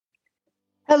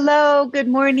Hello, good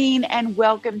morning, and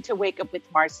welcome to Wake Up with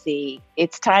Marcy.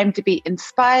 It's time to be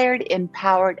inspired,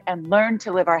 empowered, and learn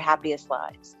to live our happiest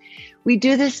lives. We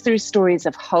do this through stories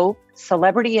of hope,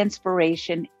 celebrity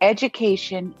inspiration,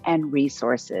 education, and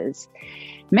resources.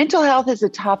 Mental health is a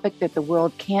topic that the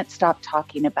world can't stop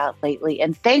talking about lately,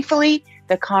 and thankfully,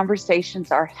 the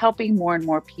conversations are helping more and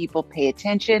more people pay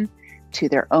attention to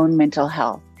their own mental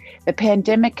health. The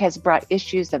pandemic has brought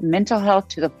issues of mental health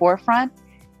to the forefront,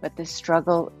 but the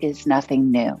struggle is nothing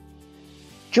new.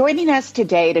 Joining us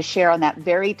today to share on that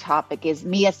very topic is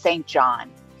Mia St.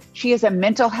 John. She is a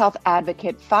mental health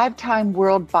advocate, 5-time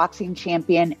world boxing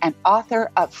champion, and author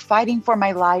of Fighting for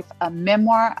My Life, a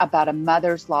memoir about a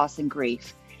mother's loss and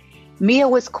grief. Mia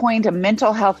was coined a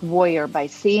mental health warrior by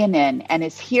CNN and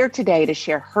is here today to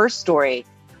share her story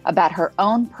about her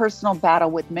own personal battle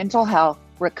with mental health,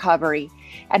 recovery,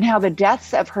 and how the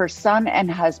deaths of her son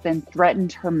and husband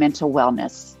threatened her mental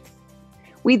wellness.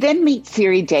 We then meet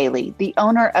Siri Daly, the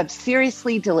owner of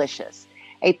Seriously Delicious,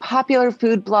 a popular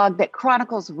food blog that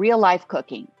chronicles real-life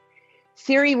cooking.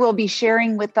 Siri will be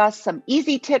sharing with us some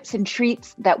easy tips and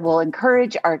treats that will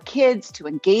encourage our kids to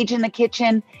engage in the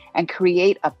kitchen and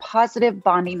create a positive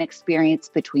bonding experience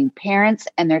between parents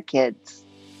and their kids.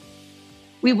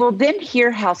 We will then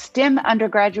hear how STEM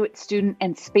undergraduate student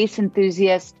and space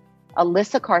enthusiast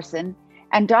Alyssa Carson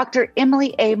and Dr.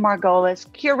 Emily A. Margolis,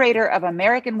 curator of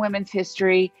American Women's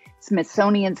History,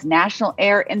 Smithsonian's National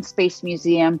Air and Space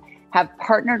Museum, have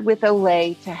partnered with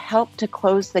Olay to help to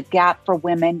close the gap for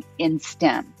women in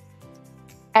STEM.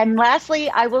 And lastly,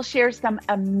 I will share some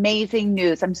amazing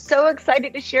news. I'm so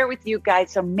excited to share with you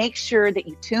guys, so make sure that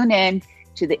you tune in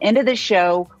to the end of the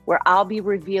show where I'll be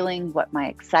revealing what my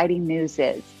exciting news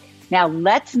is. Now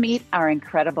let's meet our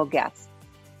incredible guest.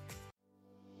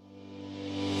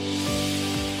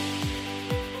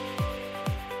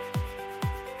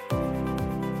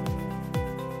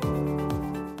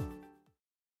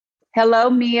 Hello,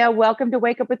 Mia. Welcome to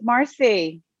Wake Up with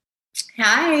Marcy.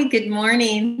 Hi, good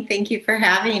morning. Thank you for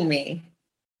having me.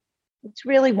 It's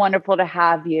really wonderful to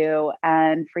have you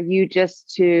and for you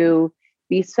just to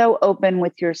be so open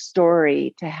with your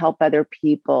story to help other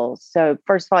people. So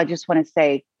first of all, I just want to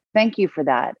say thank you for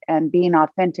that and being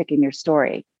authentic in your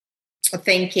story. Well,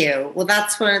 thank you. Well,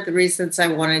 that's one of the reasons I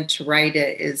wanted to write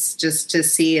it, is just to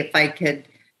see if I could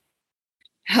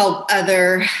help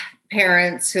other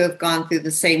parents who have gone through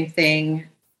the same thing,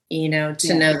 to know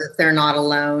that they're not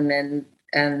alone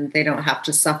and they don't have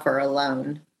to suffer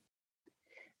alone.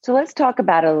 So let's talk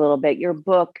about it a little bit. Your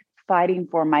book, Fighting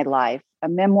for My Life, a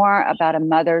memoir about a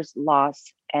mother's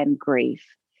loss and grief.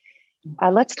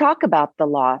 Let's talk about the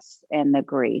loss and the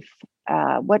grief.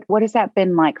 What has that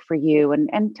been like for you?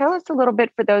 And tell us a little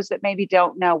bit for those that maybe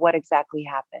don't know what exactly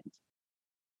happened.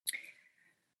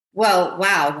 Well,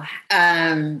 wow.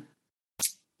 I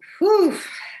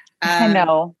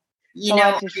know. A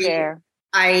lot to share.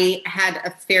 I had a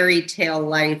fairy tale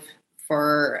life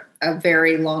for a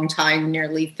very long time,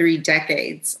 nearly 3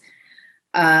 decades.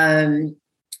 I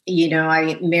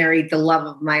married the love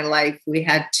of my life. We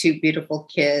had 2 beautiful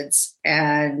kids,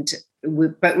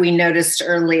 but we noticed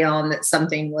early on that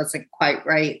something wasn't quite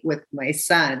right with my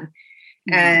son.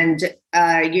 Mm-hmm.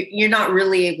 And you're not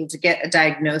really able to get a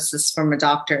diagnosis from a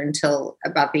doctor until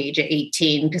about the age of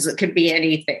 18, because it could be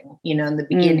anything, in the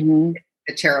beginning, mm-hmm.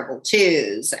 the terrible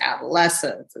twos,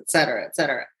 adolescence, et cetera, et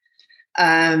cetera.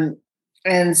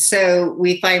 And so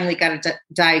we finally got a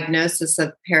diagnosis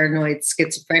of paranoid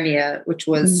schizophrenia, which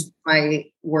was my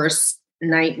worst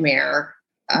nightmare,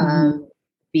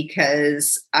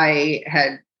 because I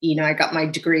had, I got my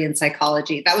degree in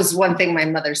psychology. That was one thing my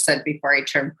mother said before I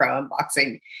turned pro in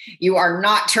boxing. You are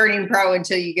not turning pro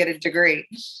until you get a degree.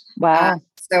 Wow.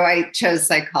 So I chose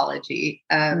psychology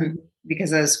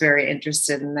because I was very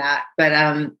interested in that.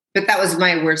 But that was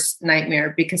my worst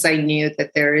nightmare, because I knew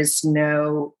that there is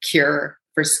no cure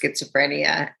for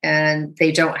schizophrenia and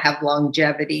they don't have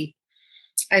longevity.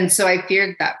 And so I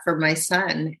feared that for my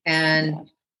son. And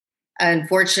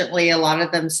unfortunately, a lot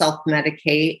of them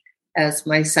self-medicate, as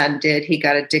my son did. He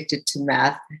got addicted to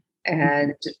meth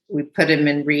and we put him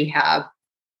in rehab.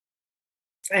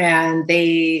 And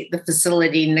the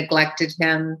facility neglected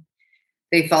him.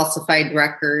 They falsified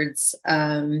records.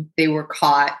 They were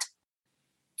caught.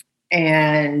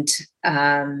 And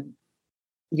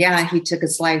he took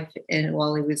his life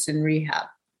while he was in rehab.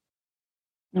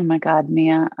 Oh my God,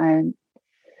 Mia,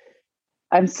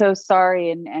 I'm so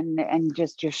sorry, and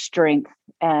just your strength,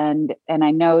 and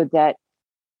I know that.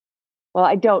 Well,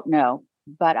 I don't know,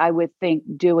 but I would think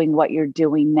doing what you're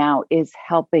doing now is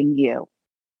helping you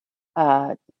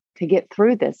to get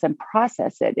through this and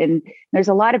process it. And there's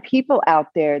a lot of people out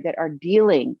there that are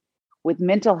dealing with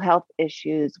mental health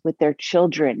issues with their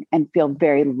children and feel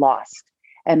very lost.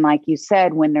 And like you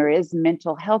said, when there is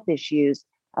mental health issues,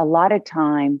 a lot of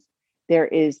times there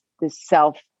is this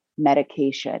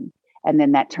self-medication, and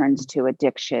then that turns to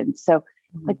addiction. So,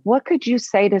 like, what could you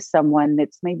say to someone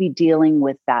that's maybe dealing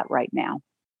with that right now?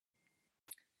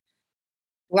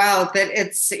 Wow, that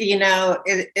it's,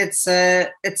 it's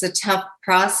a tough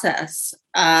process.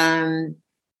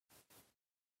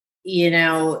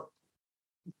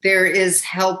 There is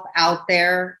help out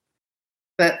there,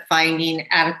 but finding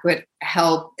adequate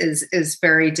help is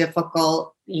very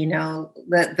difficult.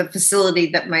 The facility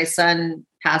that my son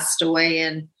passed away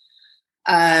in,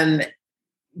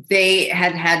 they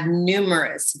had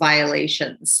numerous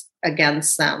violations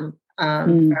against them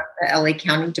from the LA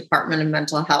County Department of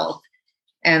Mental Health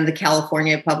and the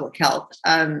California Public Health.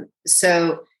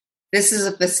 So this is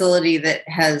a facility that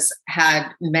has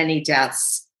had many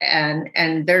deaths, and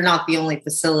they're not the only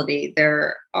facility.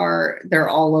 They're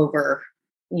all over,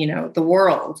 the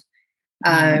world.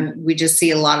 We just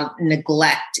see a lot of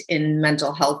neglect in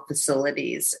mental health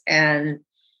facilities. And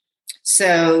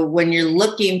so when you're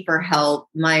looking for help,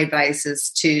 my advice is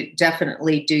to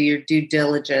definitely do your due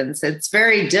diligence. It's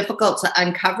very difficult to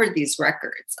uncover these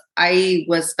records. I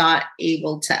was not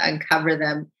able to uncover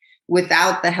them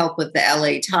without the help of the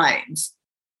LA Times,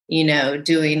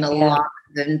 doing a lot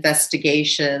of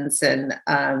investigations and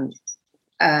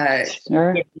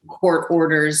getting court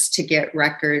orders to get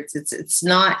records. It's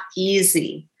not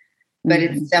easy, but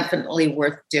it's definitely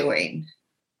worth doing.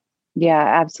 Yeah,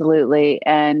 absolutely.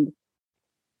 And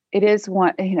it is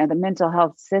one, the mental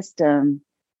health system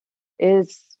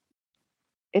it's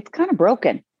kind of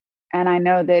broken. And I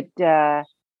know that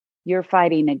you're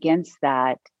fighting against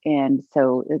that. And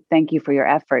so thank you for your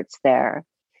efforts there.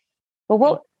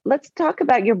 Well, let's talk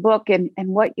about your book and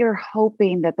what you're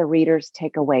hoping that the readers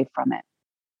take away from it.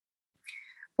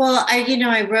 Well,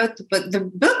 I wrote the book. The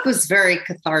book was very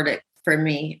cathartic for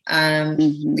me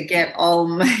to get all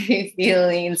my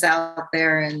feelings out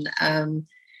there. And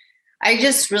I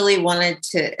just really wanted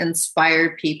to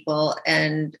inspire people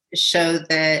and show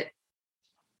that,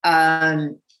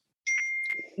 life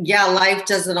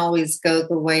doesn't always go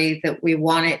the way that we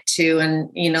want it to. And,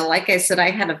 like I said,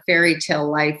 I had a fairy tale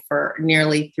life for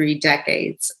nearly 3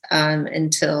 decades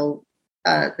until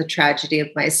the tragedy of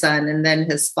my son and then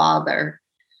his father.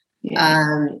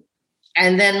 Yeah.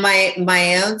 And then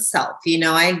my own self,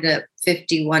 I ended up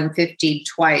 5150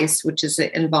 twice, which is an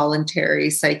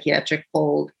involuntary psychiatric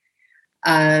hold.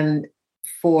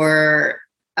 For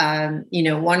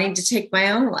wanting to take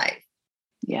my own life.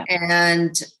 Yeah.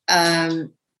 And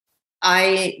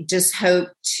I just hope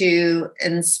to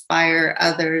inspire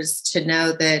others to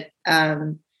know that I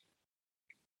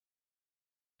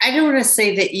don't want to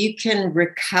say that you can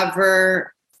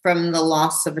recover from the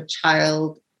loss of a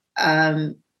child,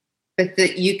 but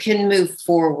that you can move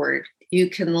forward. You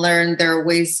can learn there are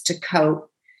ways to cope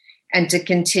and to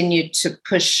continue to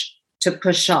push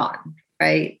on.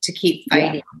 Right, to keep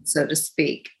fighting, so to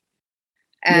speak.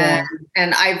 And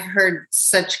I've heard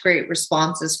such great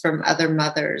responses from other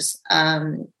mothers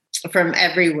from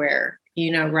everywhere,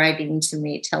 writing to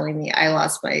me, telling me I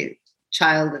lost my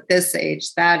child at this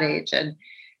age, that age. And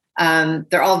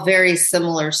they're all very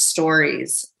similar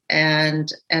stories. And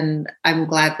I'm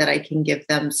glad that I can give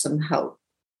them some hope.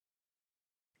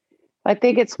 I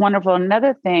think it's wonderful.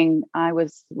 Another thing, I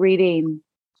was reading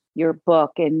your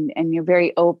book and you're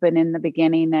very open in the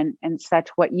beginning and such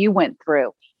what you went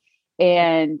through.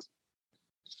 And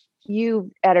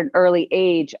you, at an early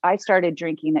age, I started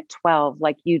drinking at 12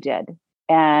 like you did.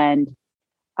 And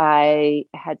I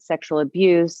had sexual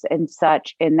abuse and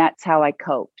such, and that's how I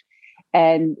coped.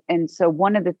 And so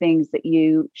one of the things that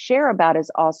you share about is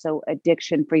also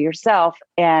addiction for yourself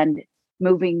and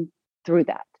moving through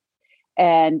that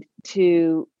and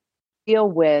to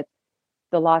deal with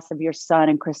the loss of your son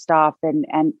and Christophe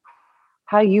and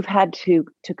how you've had to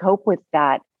cope with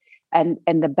that and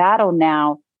the battle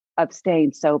now of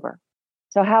staying sober.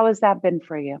 So how has that been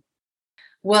for you?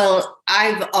 Well,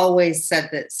 I've always said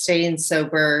that staying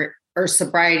sober or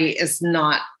sobriety is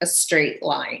not a straight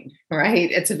line,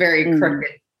 right? It's a very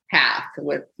crooked path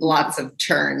with lots of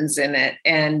turns in it.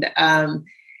 And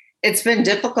it's been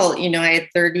difficult. I had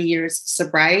 30 years of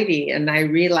sobriety and I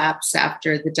relapsed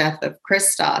after the death of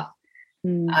Christophe.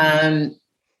 And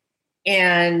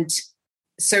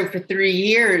so for 3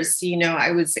 years,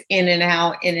 I was in and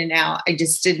out. I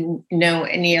just didn't know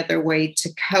any other way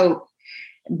to cope.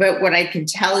 But what I can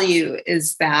tell you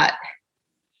is that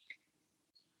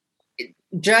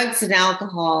drugs and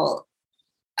alcohol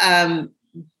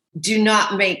do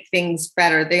not make things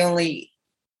better. They only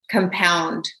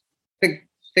compound the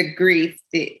grief,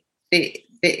 the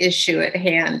issue at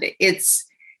hand. It's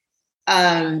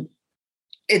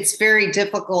very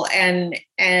difficult, and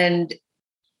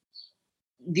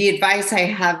the advice I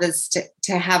have is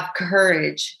to have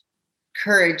courage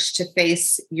to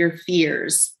face your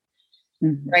fears.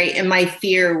 Mm-hmm. Right. And my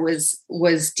fear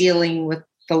was dealing with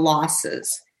the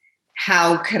losses.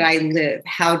 How could I live?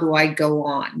 How do I go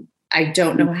on? I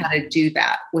don't know how to do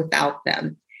that without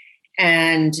them.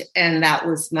 And that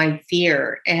was my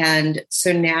fear. And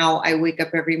so now I wake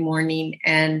up every morning,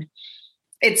 and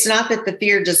it's not that the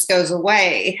fear just goes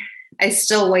away. I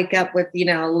still wake up with,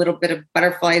 a little bit of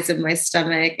butterflies in my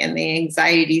stomach, and the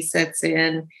anxiety sets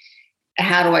in.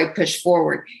 How do I push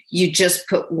forward? You just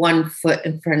put one foot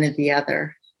in front of the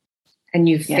other, and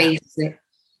you face it,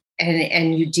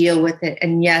 and you deal with it.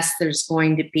 And yes, there's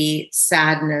going to be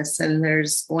sadness, and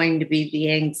there's going to be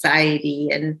the anxiety,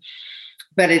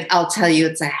 but I'll tell you,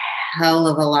 it's a hell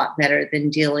of a lot better than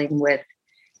dealing with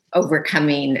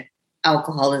overcoming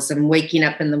alcoholism, waking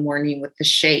up in the morning with the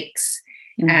shakes,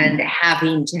 mm-hmm. and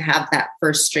having to have that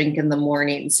first drink in the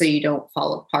morning so you don't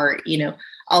fall apart.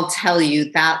 I'll tell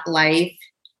you, that life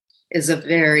is a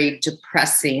very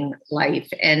depressing life,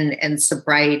 and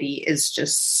sobriety is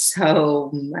just so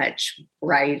much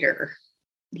brighter.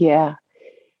 Yeah.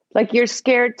 Like you're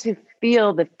scared to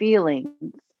feel the feelings,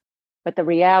 but the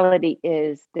reality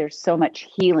is there's so much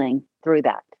healing through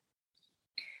that.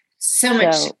 So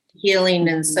much healing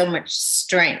and so much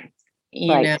strength,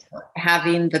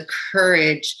 having the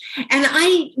courage. And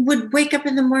I would wake up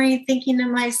in the morning thinking to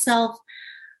myself,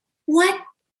 what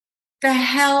the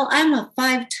hell? I'm a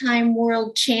 5-time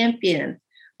world champion.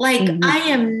 Like, mm-hmm. I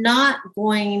am not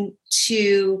going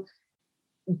to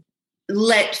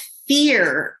let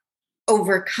fear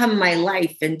overcome my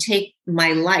life and take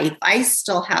my life. I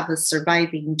still have a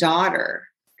surviving daughter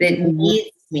that mm-hmm.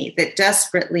 needs me, that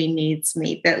desperately needs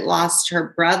me, that lost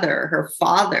her brother, her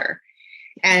father.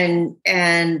 And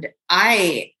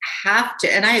I have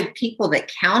to, and I have people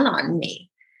that count on me.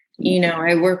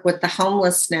 I work with the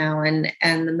homeless now and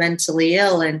the mentally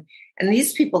ill, and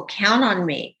these people count on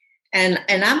me, and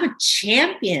I'm a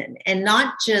champion, and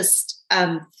not just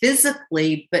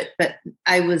physically, but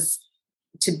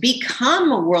to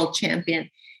become a world champion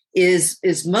is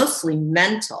mostly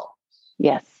mental.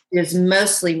 Yes. Is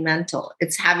mostly mental.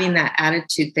 It's having that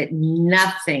attitude that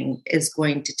nothing is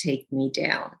going to take me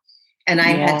down. And I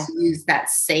had to use that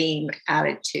same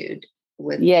attitude.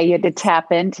 You had to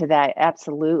tap into that.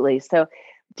 Absolutely. So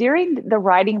during the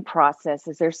writing process,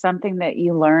 is there something that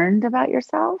you learned about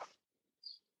yourself?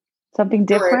 Something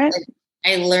different?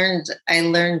 I learned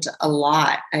a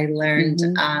lot. I learned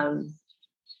mm-hmm.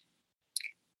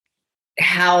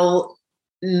 How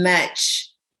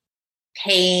much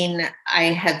pain I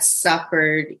had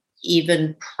suffered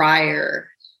even prior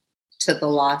to the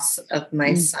loss of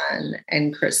my son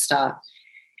and Christoph,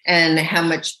 and how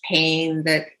much pain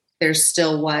that there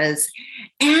still was.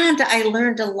 And I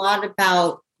learned a lot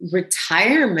about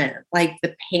retirement, like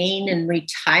the pain in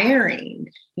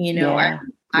retiring. I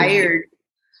retired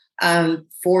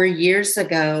 4 years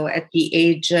ago at the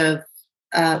age of,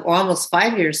 almost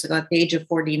 5 years ago at the age of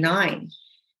 49.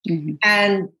 Mm-hmm.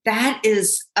 And that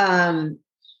is,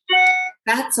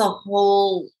 that's a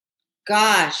whole,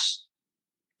 that's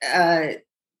a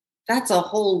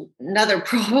whole another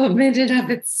problem in and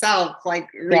of itself, like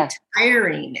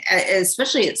retiring,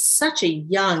 especially at such a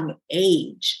young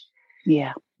age.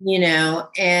 Yeah.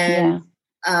 And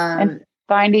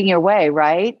finding your way,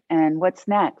 right? And what's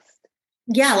next?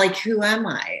 Yeah. Like, who am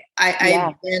I?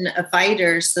 I've been a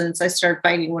fighter since I started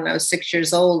fighting when I was 6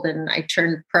 years old, and I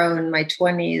turned pro in my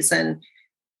 20s. And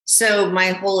so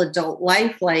my whole adult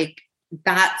life, like,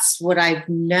 that's what I've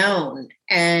known.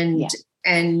 And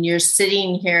you're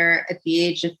sitting here at the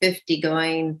age of 50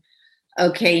 going,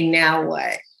 okay, now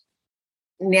what?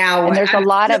 And there's a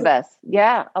lot of us.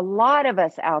 Yeah. A lot of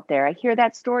us out there. I hear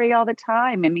that story all the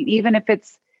time. I mean, even if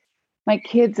it's my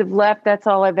kids have left, that's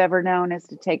all I've ever known is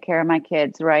to take care of my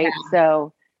kids. Right. Yeah.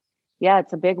 So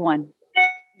it's a big one.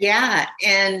 Yeah.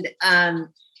 And, and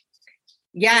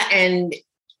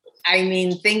I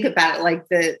mean, think about it, like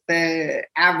the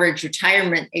average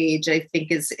retirement age, I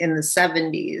think, is in the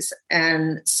 70s.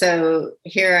 And so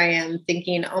here I am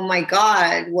thinking, oh my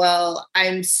God, well,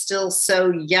 I'm still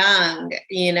so young,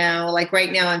 like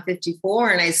right now I'm 54,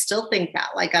 and I still think that,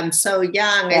 like, I'm so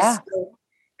young. I still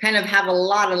kind of have a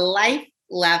lot of life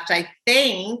left. I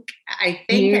think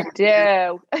you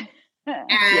do.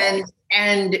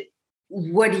 And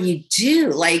what do you do?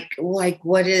 Like,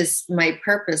 what is my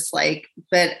purpose like?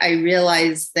 But I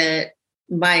realized that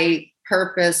my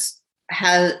purpose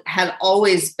had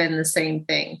always been the same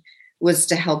thing, was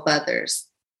to help others.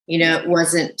 It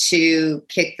wasn't to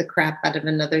kick the crap out of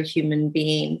another human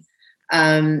being.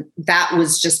 That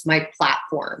was just my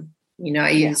platform. I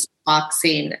used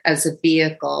boxing as a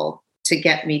vehicle to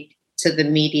get me to the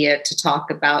media to talk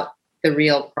about the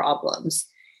real problems,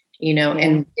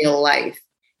 in real life.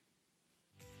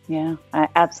 Yeah,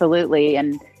 absolutely.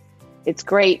 And it's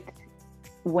great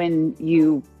when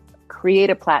you create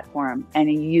a platform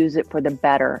and you use it for the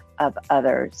better of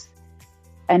others.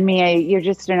 And Mia, you're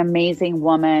just an amazing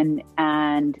woman.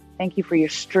 And thank you for your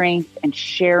strength and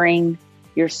sharing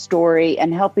your story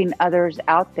and helping others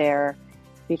out there,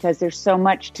 because there's so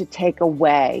much to take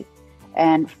away.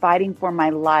 And Fighting for My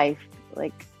Life,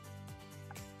 like,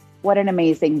 what an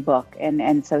amazing book.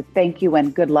 And so thank you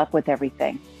and good luck with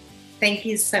everything. Thank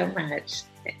you so much.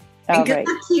 All and good right.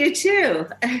 luck to you too.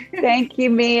 Thank you,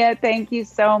 Mia. Thank you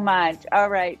so much. All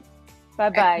right.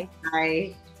 Bye-bye.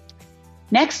 Bye.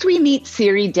 Next, we meet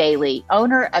Siri Daly,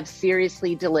 owner of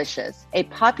Seriously Delicious, a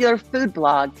popular food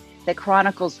blog that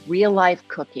chronicles real-life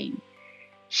cooking.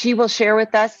 She will share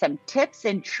with us some tips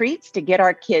and treats to get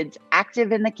our kids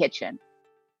active in the kitchen.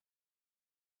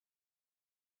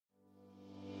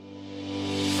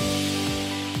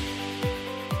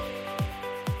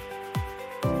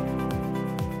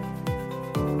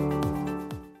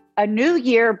 A new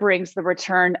year brings the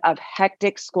return of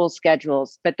hectic school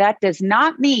schedules, but that does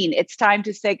not mean it's time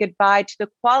to say goodbye to the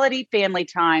quality family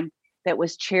time that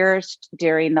was cherished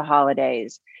during the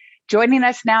holidays. Joining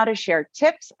us now to share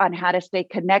tips on how to stay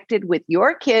connected with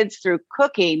your kids through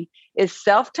cooking is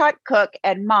self-taught cook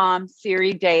and mom,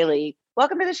 Siri Daly.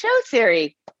 Welcome to the show,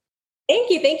 Siri.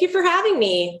 Thank you. Thank you for having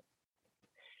me.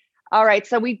 All right.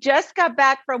 So we just got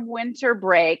back from winter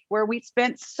break where we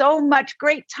spent so much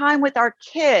great time with our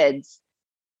kids.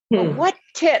 But what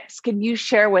tips can you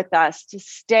share with us to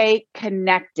stay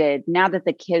connected now that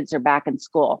the kids are back in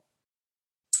school?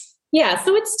 Yeah.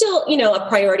 So it's still, a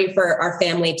priority for our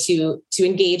family to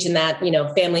engage in that,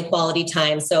 family quality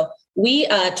time. So we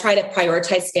try to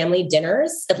prioritize family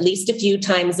dinners at least a few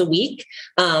times a week,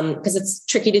 because it's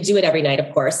tricky to do it every night,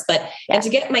 of course. And to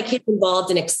get my kids involved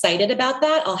and excited about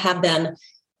that, I'll have them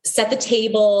set the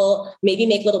table, maybe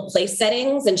make little place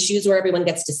settings and choose where everyone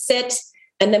gets to sit.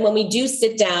 And then when we do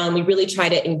sit down, we really try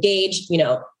to engage,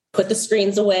 put the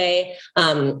screens away.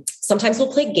 Sometimes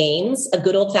we'll play games. A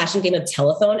good old fashioned game of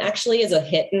telephone actually is a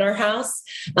hit in our house.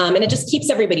 And it just keeps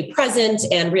everybody present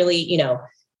and really,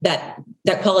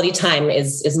 that quality time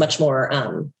is much more,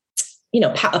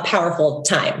 a powerful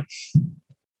time.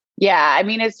 Yeah. I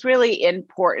mean, it's really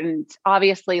important.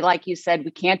 Obviously, like you said, we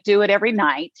can't do it every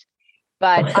night,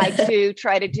 but I too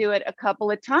try to do it a couple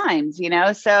of times,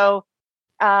 so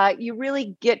you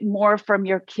really get more from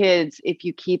your kids if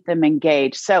you keep them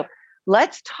engaged. So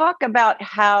let's talk about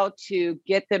how to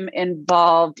get them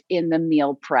involved in the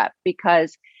meal prep,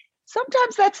 because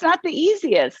sometimes that's not the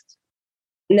easiest.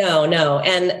 No.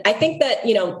 And I think that,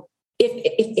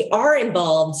 if they are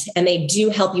involved and they do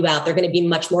help you out, they're going to be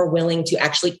much more willing to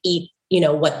actually eat,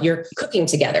 what you're cooking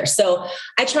together. So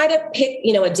I try to pick,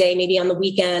 a day, maybe on the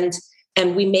weekend,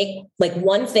 and we make like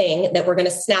one thing that we're going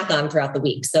to snack on throughout the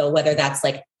week. So whether that's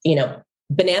like,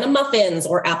 banana muffins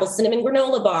or apple cinnamon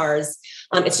granola bars,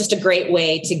 it's just a great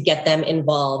way to get them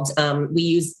involved. We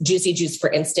use Juicy Juice, for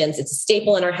instance. It's a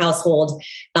staple in our household.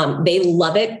 They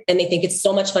love it and they think it's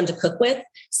so much fun to cook with.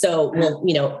 So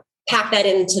we'll, pack that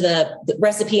into the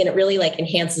recipe, and it really like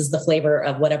enhances the flavor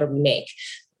of whatever we make.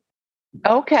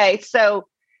 Okay. So,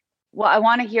 I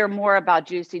want to hear more about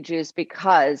Juicy Juice,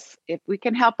 because if we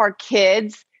can help our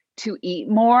kids to eat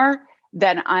more,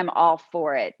 then I'm all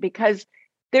for it, because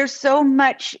there's so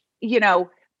much,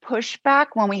 pushback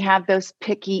when we have those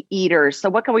picky eaters. So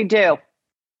what can we do?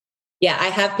 Yeah, I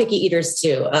have picky eaters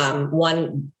too.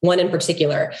 One in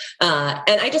particular.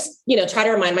 And I just, try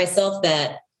to remind myself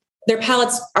that their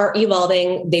palates are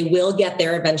evolving. They will get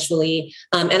there eventually.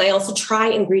 And I also try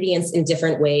ingredients in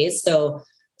different ways. So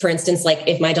for instance, like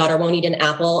if my daughter won't eat an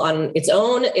apple on its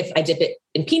own, if I dip it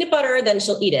in peanut butter, then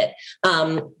she'll eat it.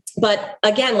 But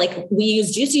again, like we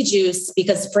use Juicy Juice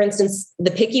because, for instance, the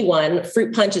picky one,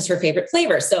 fruit punch is her favorite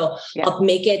flavor. So I'll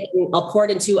make it, I'll pour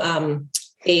it into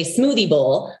a smoothie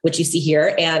bowl, which you see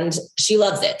here, and she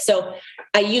loves it. So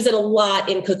I use it a lot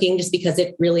in cooking just because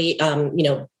it really,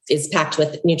 is packed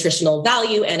with nutritional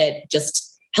value, and it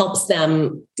just helps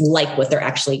them like what they're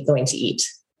actually going to eat.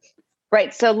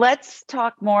 Right. So let's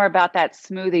talk more about that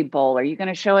smoothie bowl. Are you going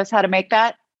to show us how to make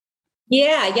that?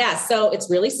 Yeah. So it's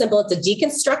really simple. It's a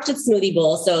deconstructed smoothie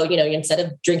bowl. So, instead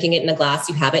of drinking it in a glass,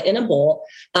 you have it in a bowl.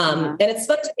 And it's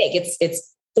fun to make.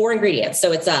 It's 4 ingredients.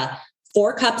 So it's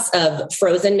 4 cups of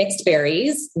frozen mixed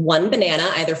berries, 1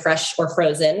 banana, either fresh or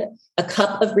frozen, a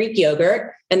cup of Greek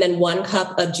yogurt, and then 1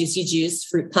 cup of Juicy Juice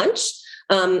fruit punch.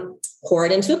 Pour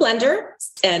it into a blender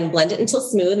and blend it until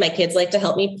smooth. My kids like to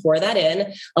help me pour that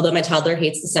in, although my toddler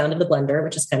hates the sound of the blender,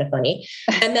 which is kind of funny.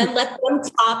 And then let them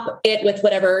top it with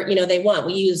whatever, they want.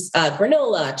 We use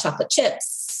granola, chocolate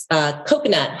chips,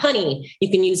 coconut, honey.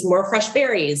 You can use more fresh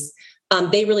berries.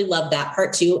 They really love that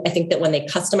part too. I think that when they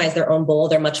customize their own bowl,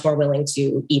 they're much more willing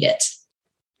to eat it.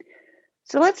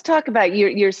 So let's talk about,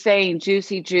 you're saying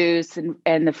Juicy Juice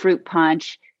and the fruit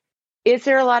punch. Is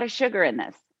there a lot of sugar in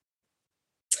this?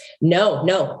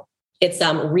 No. It's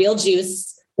real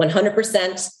juice,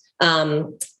 100%.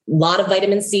 Lot of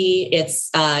vitamin C. It's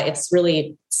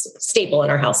really staple in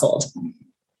our household.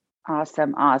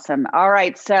 Awesome. All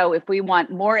right. So if we want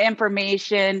more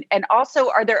information, and also,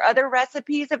 are there other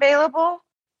recipes available?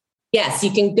 Yes,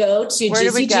 you can go to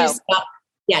Juicy Juice.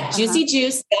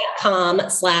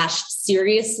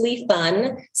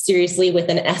 juicyjuice.com/seriouslyfun, seriously with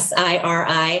an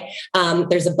SIRI.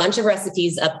 There's a bunch of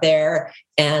recipes up there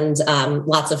and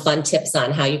lots of fun tips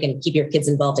on how you can keep your kids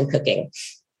involved in cooking.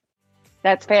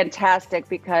 That's fantastic,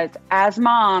 because as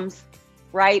moms,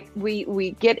 right,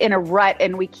 we get in a rut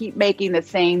and we keep making the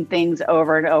same things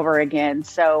over and over again.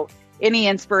 So any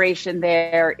inspiration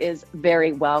there is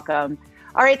very welcome.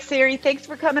 All right, Siri, thanks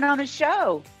for coming on the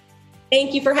show.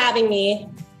 Thank you for having me.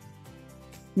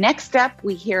 Next up,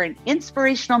 we hear an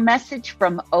inspirational message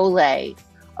from Olay.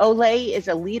 Olay is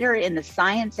a leader in the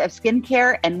science of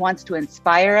skincare and wants to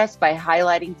inspire us by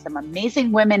highlighting some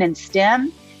amazing women in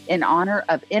STEM in honor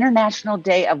of International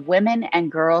Day of Women and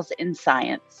Girls in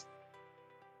Science.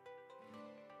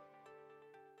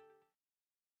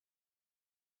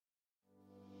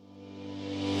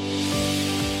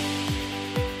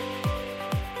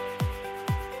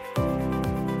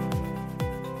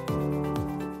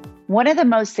 One of the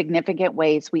most significant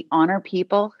ways we honor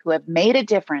people who have made a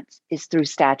difference is through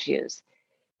statues.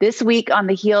 This week, on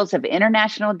the heels of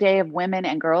International Day of Women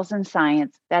and Girls in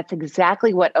Science, that's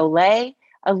exactly what Olay,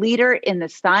 a leader in the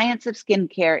science of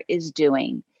skincare, is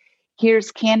doing. Here's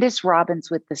Candace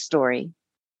Robbins with the story.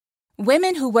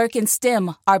 Women who work in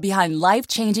STEM are behind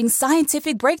life-changing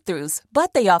scientific breakthroughs,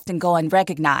 but they often go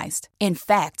unrecognized. In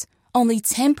fact, only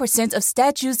 10% of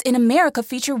statues in America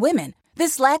feature women.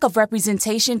 This lack of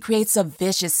representation creates a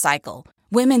vicious cycle.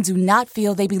 Women do not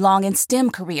feel they belong in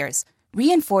STEM careers,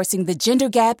 reinforcing the gender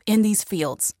gap in these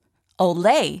fields.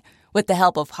 Olay, with the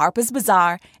help of Harper's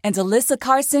Bazaar and Alyssa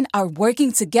Carson, are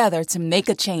working together to make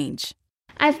a change.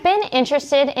 I've been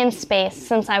interested in space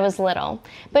since I was little,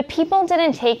 but people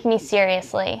didn't take me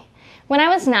seriously. When I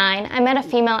was 9, I met a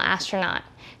female astronaut.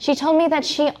 She told me that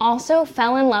she also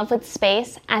fell in love with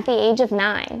space at the age of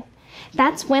 9.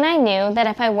 That's when I knew that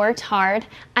if I worked hard,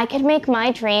 I could make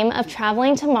my dream of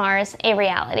traveling to Mars a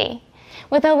reality.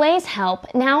 With Olay's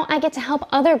help, now I get to help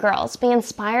other girls be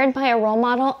inspired by a role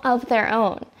model of their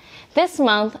own. This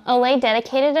month, Olay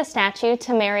dedicated a statue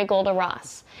to Mary Golda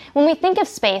Ross. When we think of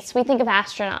space, we think of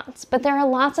astronauts, but there are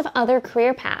lots of other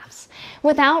career paths.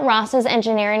 Without Ross's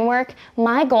engineering work,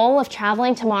 my goal of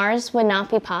traveling to Mars would not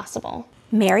be possible.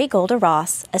 Mary Golda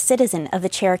Ross, a citizen of the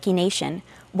Cherokee Nation,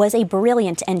 was a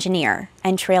brilliant engineer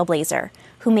and trailblazer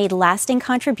who made lasting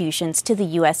contributions to the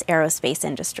U.S. aerospace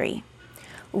industry.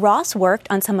 Ross worked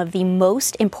on some of the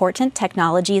most important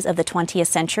technologies of the 20th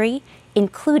century,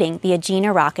 including the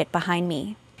Agena rocket behind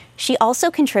me. She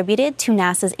also contributed to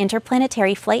NASA's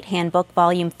Interplanetary Flight Handbook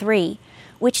Volume 3,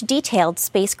 which detailed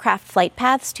spacecraft flight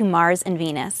paths to Mars and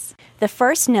Venus. The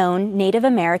first known Native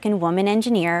American woman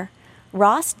engineer,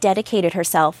 Ross dedicated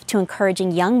herself to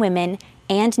encouraging young women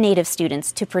and Native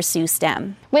students to pursue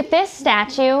STEM. With this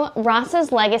statue,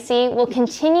 Ross's legacy will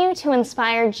continue to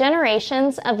inspire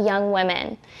generations of young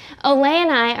women. Olay and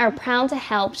I are proud to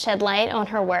help shed light on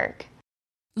her work.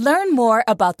 Learn more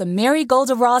about the Mary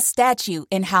Golda Ross statue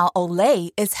and how Olay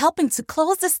is helping to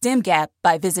close the STEM gap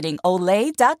by visiting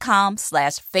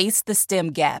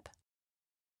olay.com/facethestemgap.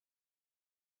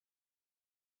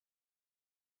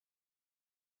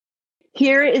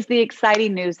 Here is the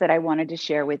exciting news that I wanted to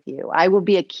share with you. I will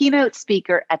be a keynote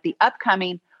speaker at the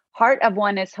upcoming Heart of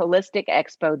Oneness Holistic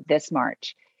Expo this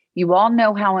March. You all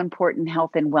know how important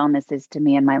health and wellness is to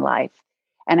me in my life,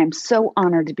 and I'm so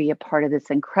honored to be a part of this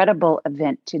incredible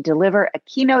event to deliver a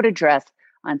keynote address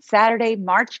on Saturday,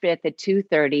 March 5th at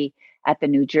 2:30 at the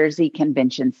New Jersey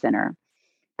Convention Center.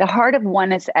 The Heart of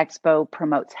Oneness Expo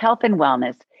promotes health and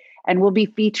wellness and will be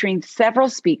featuring several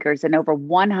speakers and over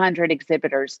 100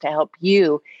 exhibitors to help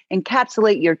you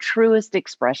encapsulate your truest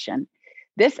expression.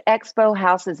 This expo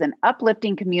houses an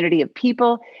uplifting community of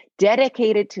people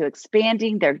dedicated to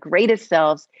expanding their greatest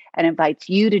selves and invites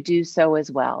you to do so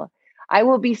as well. I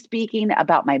will be speaking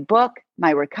about my book,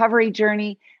 my recovery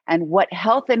journey, and what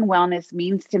health and wellness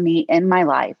means to me in my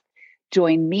life.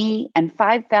 Join me and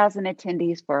 5,000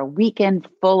 attendees for a weekend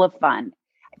full of fun.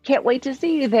 I can't wait to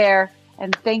see you there,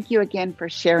 and thank you again for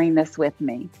sharing this with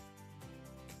me.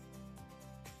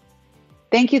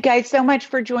 Thank you guys so much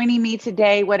for joining me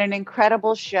today. What an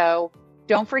incredible show.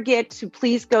 Don't forget to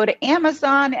please go to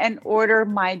Amazon and order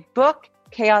my book,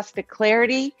 Chaos to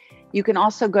Clarity. You can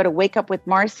also go to Wake Up with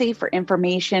Marcy for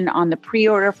information on the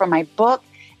pre-order for my book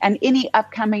and any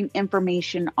upcoming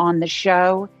information on the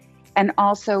show. And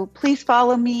also, please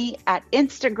follow me at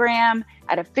Instagram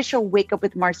at official Wake Up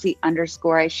with Marcy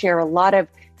 _. I share a lot of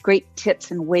great tips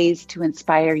and ways to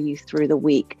inspire you through the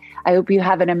week. I hope you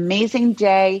have an amazing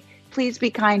day. Please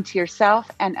be kind to yourself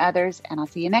and others, and I'll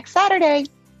see you next Saturday.